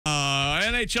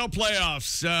NHL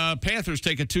playoffs. Panthers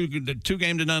take a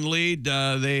two-game-to-none lead.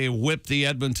 They whip the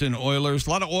Edmonton Oilers. A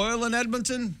lot of oil in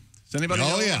Edmonton. Does anybody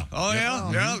know? Yeah. Oh,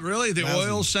 yeah? Yeah, really? The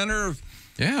oil center of...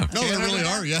 Yeah. No, they really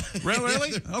are, yeah.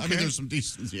 Really? Okay. I mean, there's some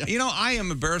decent, yeah. You know, I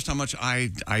am embarrassed how much I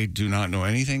do not know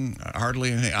anything,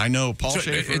 hardly anything. I know Paul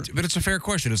Schaefer. But it's a fair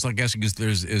question. It's like asking,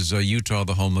 is Utah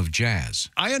the home of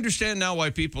jazz? I understand now why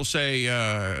people say,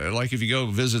 like if you go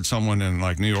visit someone in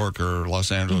like New York or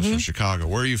Los Angeles or Chicago,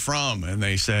 where are you from? And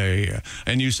they say,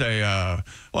 and you say, well,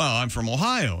 I'm from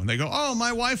Ohio. And they go, oh,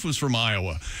 my wife was from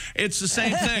Iowa. It's the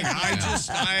same thing.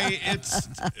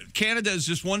 Canada is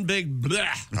just one big bleh.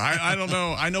 I don't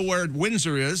know. I know where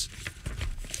Windsor is,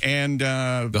 and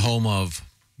the home of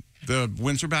the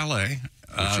Windsor Ballet,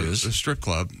 which is a strip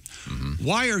club.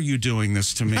 Why are you doing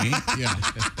this to me? Yeah.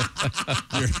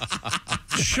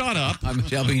 Shut up. I'm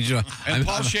telling you. And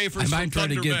Paul Schaefer's from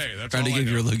Thunder Bay. That's trying to all I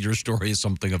give know. your story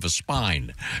something of a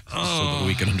spine, so that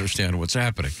we can understand what's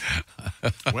happening.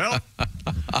 Well,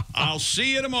 I'll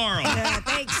see you tomorrow.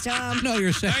 Thanks, Tom. No,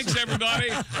 you're saying. Thanks,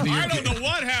 everybody. I don't know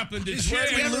what happened to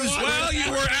Jim. Well, you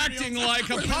were acting like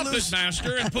a puppet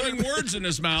master and putting words in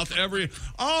his mouth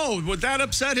Oh, would that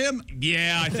upset him?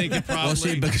 Yeah, I think it probably. Well,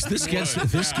 see, because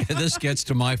this gets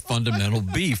to my fundamental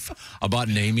beef about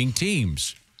naming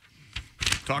teams.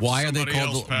 Why are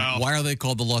they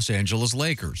called the Los Angeles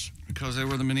Lakers? Because they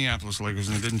were the Minneapolis Lakers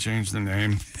and they didn't change the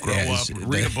name. Grow up,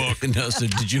 read a book. No, so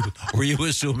were you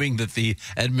assuming that the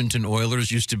Edmonton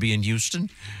Oilers used to be in Houston?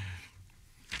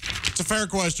 It's a fair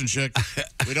question, Chick.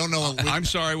 We don't know. I'm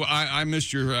sorry, I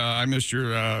missed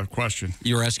your question.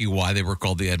 You were asking why they were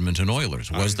called the Edmonton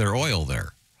Oilers. Was there oil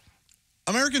there?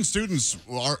 American students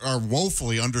are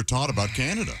woefully undertaught about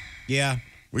Canada. Yeah.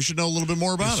 We should know a little bit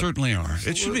more about it. Certainly are.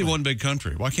 It should be one big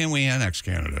country. Why can't we annex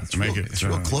Canada? It's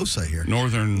real close, I hear.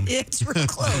 Northern. It's real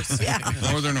close, yeah.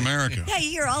 Northern America. Yeah,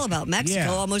 you hear all about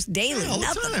Mexico almost daily.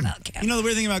 Nothing about Canada. You know the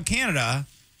weird thing about Canada?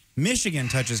 Michigan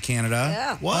touches Canada.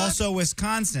 Yeah. What? Also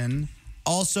Wisconsin.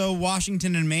 Also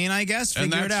Washington and Maine, I guess.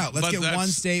 Figure it out. Let's get one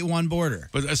state, one border.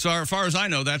 But as far as I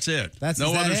know, that's it.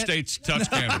 No other states touch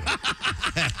Canada.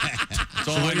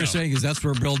 So what you're saying is that's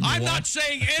where we're building the wall? I'm not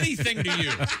saying anything to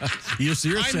you.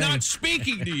 I'm not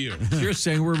speaking to you. You're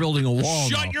saying we're building a wall.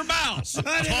 Shut your mouth.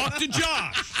 Talk to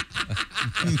Josh.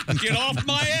 Get off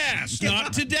my ass.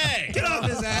 Not today. Get off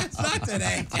his ass. Not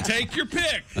today. Take your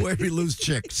pick. Where we lose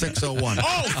Chick, 601.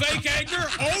 Oh, fake anger?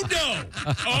 Oh, no.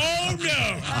 Oh,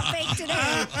 no. Fake today.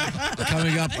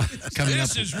 Coming up.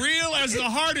 This is real as the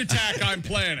heart attack I'm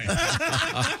planning.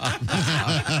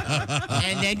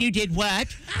 And then you did what?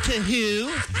 To who?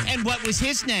 And what was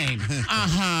his name?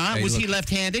 Hey, was look, he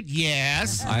left-handed?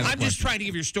 Yes. I'm just trying to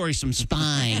give your story some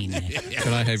spine.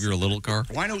 Can I have your little car?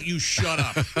 Why don't you shut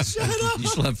up? You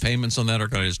still have payments on that, or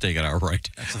can I just take it outright?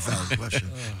 That's a valid question.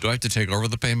 Do I have to take over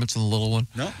the payments on the little one?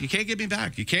 No, you can't get me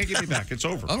back. You can't get me back. It's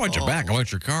over. I don't want your back. I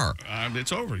want your car.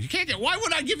 It's over. You can't get. Why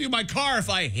would I give you my car if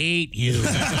I hate you?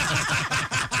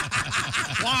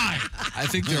 Why? I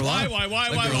think there are a lot. Why?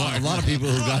 A lot of people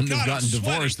who've gotten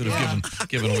divorced that have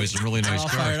given away some really nice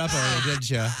cars. Fired up already, didn't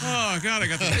you? Oh God, I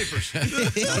got the papers.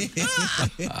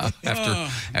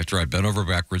 After I bent over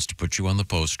backwards to put you on the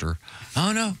poster.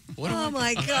 Oh no! Oh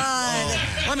my God!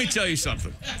 Let me tell you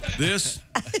something. This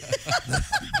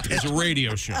is a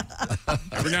radio show.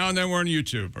 Every now and then we're on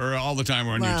YouTube, or all the time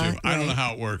we're on YouTube. I don't know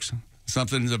how it works.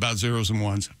 Something's about zeros and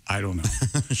ones. I don't know.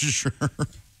 Sure.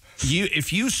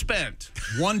 If you spent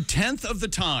 1/10 of the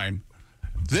time,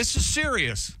 this is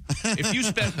serious. If you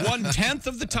spent 1/10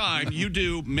 of the time you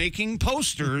do making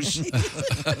posters,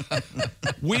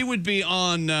 we would be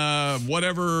on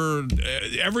whatever.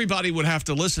 Everybody would have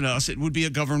to listen to us. It would be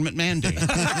a government mandate.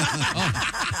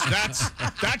 That's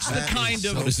the kind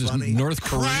of this is North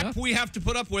Korea? crap we have to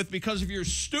put up with because of your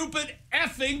stupid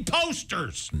effing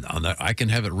posters. No, I can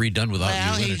have it redone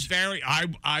without you. He's very.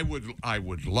 I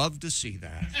would love to see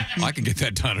that. I can get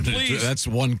that done. Please. That's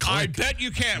one click. I bet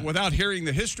you can't without hearing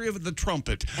the history of the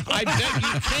trumpet. I bet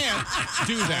you can't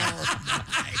do that.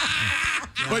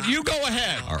 But you go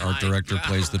ahead. Our art director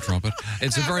plays the trumpet.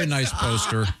 It's a very nice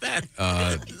poster,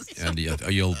 and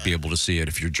you'll be able to see it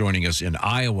if you're joining us in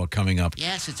Iowa coming up.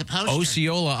 Yes, it's a poster.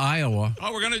 Osceola, Iowa.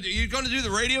 Oh, you're going to do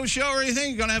the radio show or anything?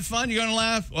 You're going to have fun? You're going to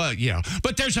laugh? Well, yeah.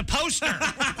 But there's a poster.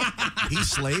 He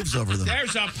slaves over them.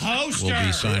 There's a poster. We'll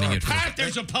be signing it. Pat,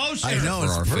 there's a poster. I know, for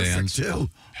it's our perfect, fans too.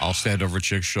 I'll stand over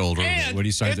Chick's shoulder when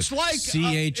he signs it's it. like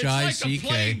CHICK. It's like a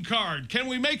playing card. Can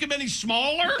we make them any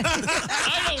smaller?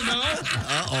 I don't know.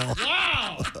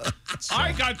 Wow.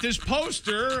 I got this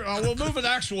poster. We'll move an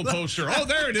actual poster. Oh,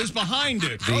 there it is behind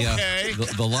it. Okay.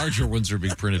 The larger ones are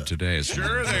being printed today.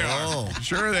 Sure they are.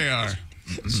 Sure they are.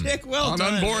 Chick, well on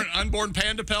done. unborn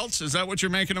panda pelts? Is that what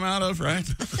you're making them out of, right?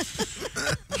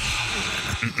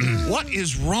 What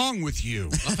is wrong with you?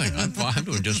 Nothing. I'm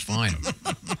doing just fine.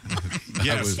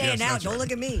 Yes, staying out. Don't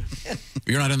look at me.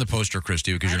 You're not in the poster,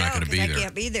 Christy, because you're not going to be there. I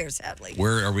can't be there, sadly.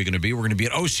 Where are we going to be? We're going to be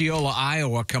at Osceola,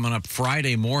 Iowa, coming up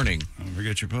Friday morning. Don't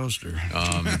forget your poster.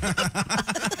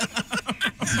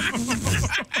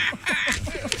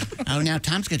 Oh, now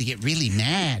Tom's going to get really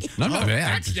mad. No,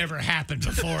 That's never happened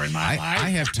before in my life. I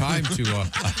have time to.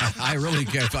 I really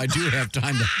get. I do have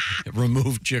time to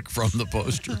remove Chick from the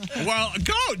poster. Well,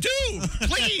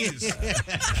 please,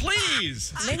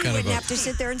 please. Then you wouldn't have to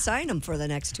sit there and sign them for the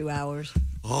next 2 hours.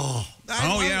 Oh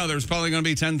yeah, there's probably going to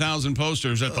be 10,000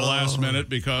 posters at the last minute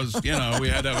because, we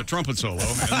had to have a trumpet solo.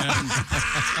 And then,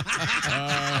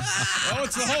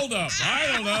 what's the holdup?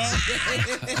 I don't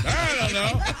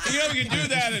know. You can do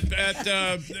that at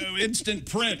Instant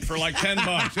Print for like $10.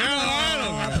 Yeah, I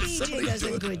don't know. PJ does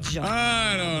a good job.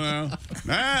 I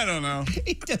don't know.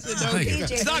 He doesn't know.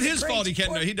 It's not his fault. He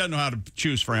doesn't know how to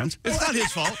choose friends. It's not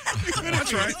his fault.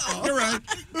 That's right. You're right.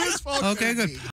 Okay, good.